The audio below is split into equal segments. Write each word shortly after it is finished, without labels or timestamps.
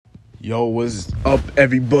Yo, what's up,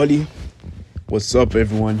 everybody? What's up,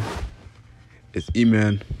 everyone? It's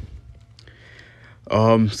E-Man.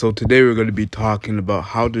 So today we're going to be talking about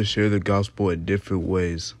how to share the gospel in different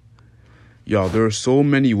ways. Y'all, there are so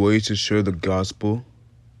many ways to share the gospel,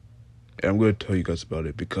 and I'm going to tell you guys about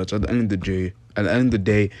it because at the end of the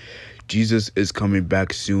day, Jesus is coming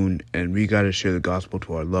back soon, and we got to share the gospel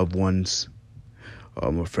to our loved ones,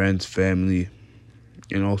 our friends, family,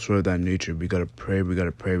 and all sort of that nature. We got to pray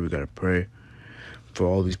for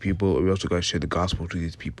all these people. We also got to share the gospel to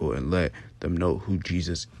these people and let them know who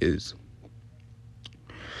Jesus is.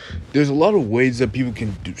 There's a lot of ways that people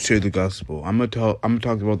can share the gospel. I'm gonna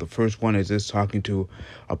talk about the first one is just talking to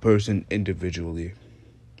a person individually.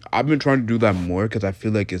 I've been trying to do that more because I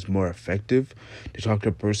feel like it's more effective to talk to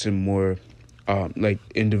a person more like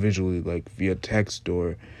individually, like via text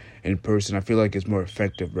or in person. I feel like it's more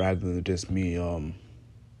effective rather than just me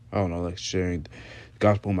I don't know, like sharing the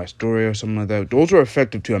gospel in my story or something like that. Those are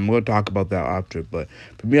effective too. I'm going to talk about that after. But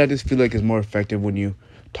for me, I just feel like it's more effective when you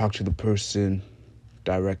talk to the person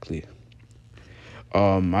directly.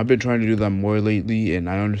 I've been trying to do that more lately, and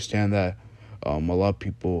I understand that a lot of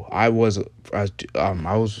people. I was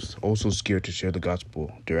also scared to share the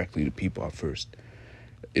gospel directly to people at first.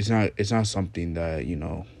 It's not something that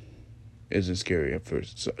isn't scary at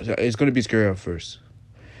first. So it's going to be scary at first.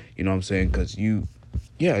 You know what I'm saying? Because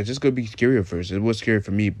it's just going to be scary at first. It was scary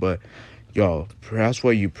for me, but y'all, that's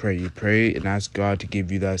why you pray. You pray and ask God to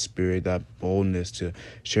give you that spirit, that boldness to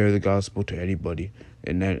share the gospel to anybody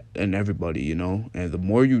and everybody, And the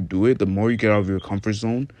more you do it, the more you get out of your comfort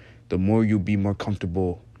zone, the more you'll be more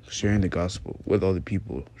comfortable sharing the gospel with other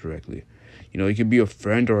people directly. It could be a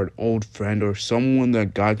friend or an old friend or someone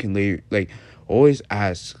that God can always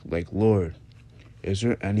ask, Lord, is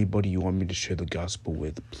there anybody you want me to share the gospel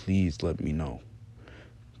with? Please let me know.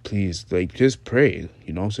 Please, just pray.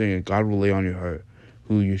 You know what I'm saying? God will lay on your heart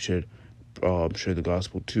who you should share the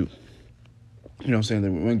gospel to. You know what I'm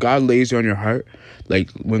saying? When God lays on your heart,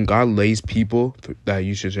 when God lays people that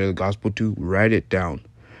you should share the gospel to, write it down.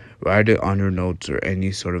 Write it on your notes or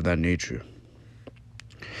any sort of that nature.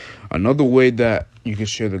 Another way that you can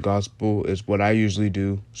share the gospel is what I usually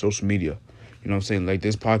do, social media. You know what I'm saying? Like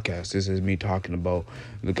this podcast, this is me talking about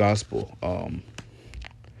the gospel.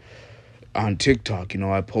 On TikTok,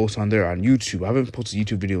 I post on there. On YouTube, I haven't posted a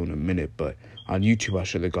YouTube video in a minute, but on YouTube, I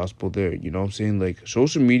share the gospel there. You know what I'm saying? Like,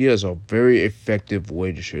 social media is a very effective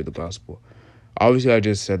way to share the gospel. Obviously, I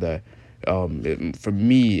just said that for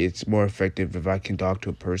me, it's more effective if I can talk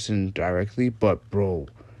to a person directly. But, bro,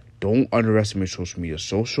 don't underestimate social media.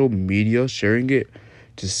 Social media, sharing it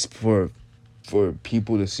just for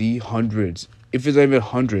people to see, hundreds. If it's even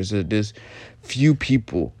hundreds, there's few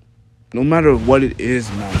people. No matter what it is,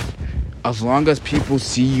 man. As long as people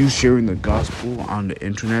see you sharing the gospel on the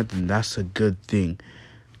internet, then that's a good thing.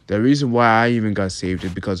 The reason why I even got saved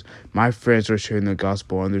is because my friends were sharing the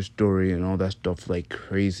gospel on their story and all that stuff like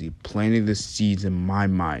crazy, planting the seeds in my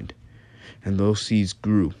mind. And those seeds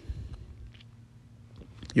grew.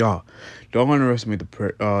 Y'all, don't underestimate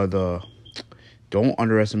don't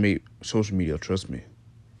underestimate social media, trust me.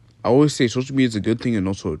 I always say social media is a good thing and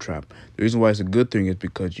also a trap. The reason why it's a good thing is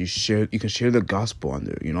because you can share the gospel on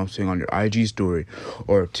there. You know what I'm saying? On your IG story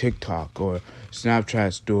or TikTok or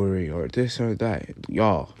Snapchat story or this or that.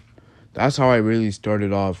 Y'all, that's how I really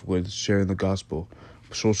started off with sharing the gospel.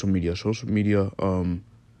 Social media, it's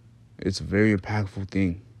a very impactful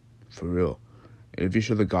thing, for real. And if you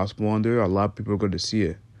share the gospel on there, a lot of people are going to see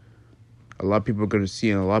it. A lot of people are going to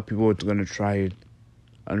see it, and a lot of people are going to try and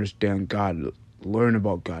understand God, learn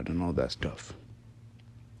about God and all that stuff.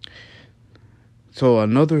 So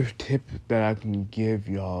another tip that I can give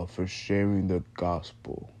y'all for sharing the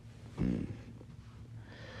gospel.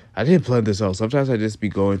 I didn't plan this out. Sometimes I just be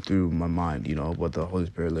going through my mind, what the Holy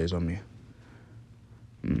Spirit lays on me.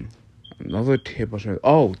 Another tip I'll share.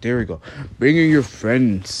 Oh, there we go. Bringing your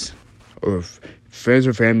friends or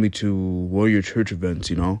family to one of your church events,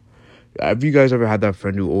 Have you guys ever had that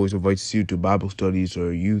friend who always invites you to Bible studies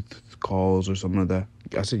or youth calls or something like that?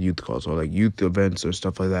 I said youth calls, or like youth events or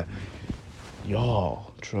stuff like that.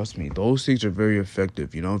 Y'all, trust me, those things are very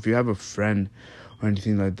effective. If you have a friend or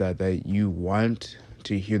anything like that you want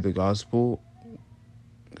to hear the gospel,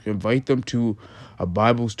 invite them to a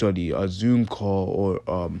Bible study, a Zoom call,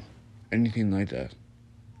 or anything like that.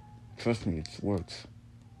 Trust me, it works.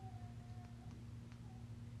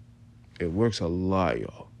 It works a lot,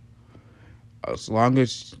 y'all. As long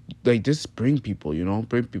as, just bring people,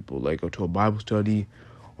 bring people, to a Bible study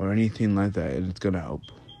or anything like that, and it's going to help.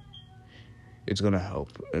 It's going to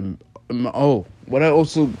help. And, what I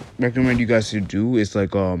also recommend you guys to do is,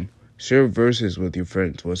 Share verses with your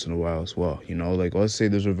friends once in a while as well. Like let's say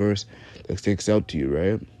there's a verse that sticks out to you,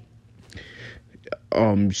 right?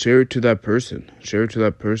 Share it to that person. Okay,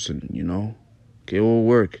 it will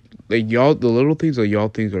work. Like y'all, the little things that y'all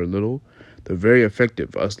think are little, they're very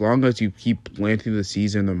effective. As long as you keep planting the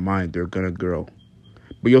seeds in their mind, they're gonna grow.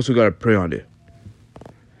 But you also gotta pray on it.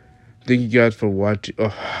 Thank you guys for watching.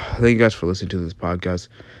 Thank you guys for listening to this podcast.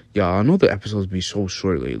 Yeah, I know the episodes be so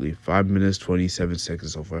short lately. 5 minutes, 27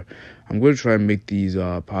 seconds so far. I'm going to try and make these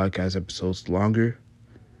podcast episodes longer.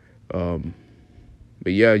 But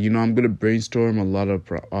yeah, I'm going to brainstorm a lot of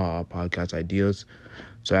podcast ideas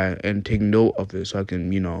and take note of it so I can,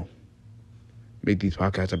 make these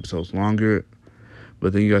podcast episodes longer.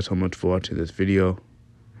 But thank you guys so much for watching this video.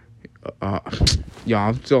 Yeah,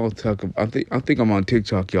 I'm still talking. I think I'm on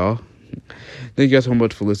TikTok, y'all. Thank you guys so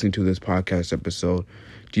much for listening to this podcast episode.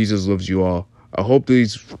 Jesus loves you all. I hope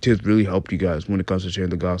these tips really helped you guys when it comes to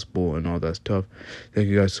sharing the gospel and all that stuff. Thank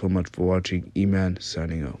you guys so much for watching. E-Man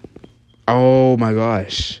signing out. Oh my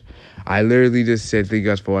gosh. I literally just said thank you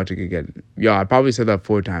guys for watching again. Yeah, I probably said that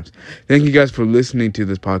 4 times. Thank you guys for listening to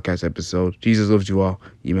this podcast episode. Jesus loves you all.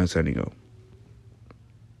 E-Man signing out.